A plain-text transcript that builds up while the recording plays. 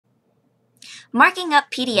Marking up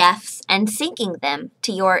PDFs and syncing them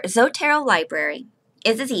to your Zotero library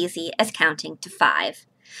is as easy as counting to 5.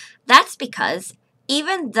 That's because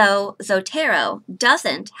even though Zotero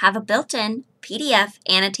doesn't have a built-in PDF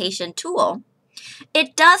annotation tool,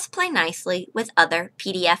 it does play nicely with other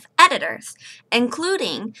PDF editors,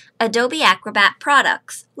 including Adobe Acrobat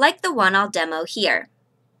products like the one I'll demo here.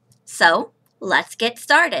 So, let's get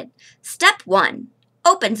started. Step 1.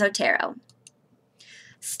 Open Zotero.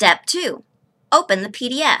 Step 2. Open the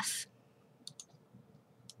PDF.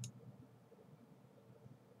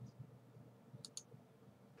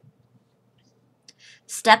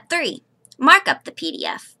 Step 3. Mark up the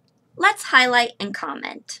PDF. Let's highlight and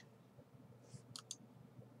comment.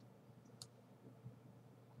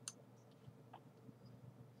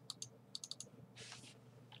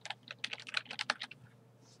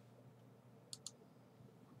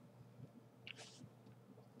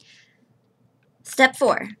 Step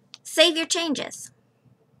 4. Save your changes.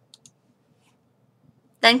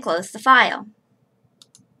 Then close the file.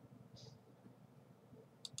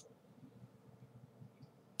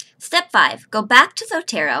 Step 5. Go back to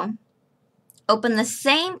Zotero. Open the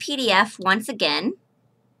same PDF once again.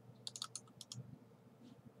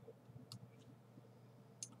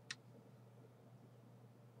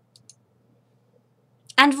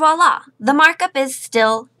 And voila, the markup is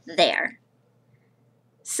still there.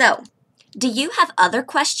 So, do you have other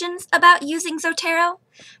questions about using Zotero?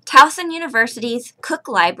 Towson University's Cook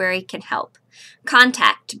Library can help.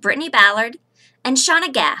 Contact Brittany Ballard and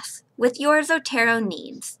Shauna Gass with your Zotero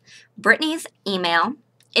needs. Brittany's email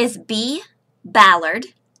is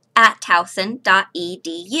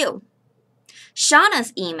bballard@towson.edu.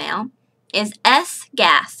 Shauna's email is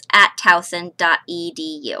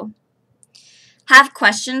sgass@towson.edu. Have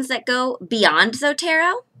questions that go beyond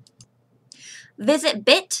Zotero? Visit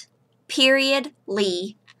bit.ly/TU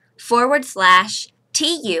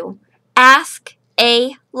Ask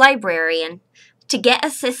a Librarian to get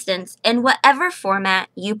assistance in whatever format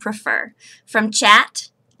you prefer, from chat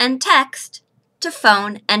and text to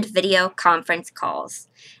phone and video conference calls.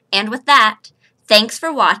 And with that, thanks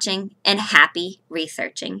for watching and happy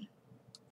researching.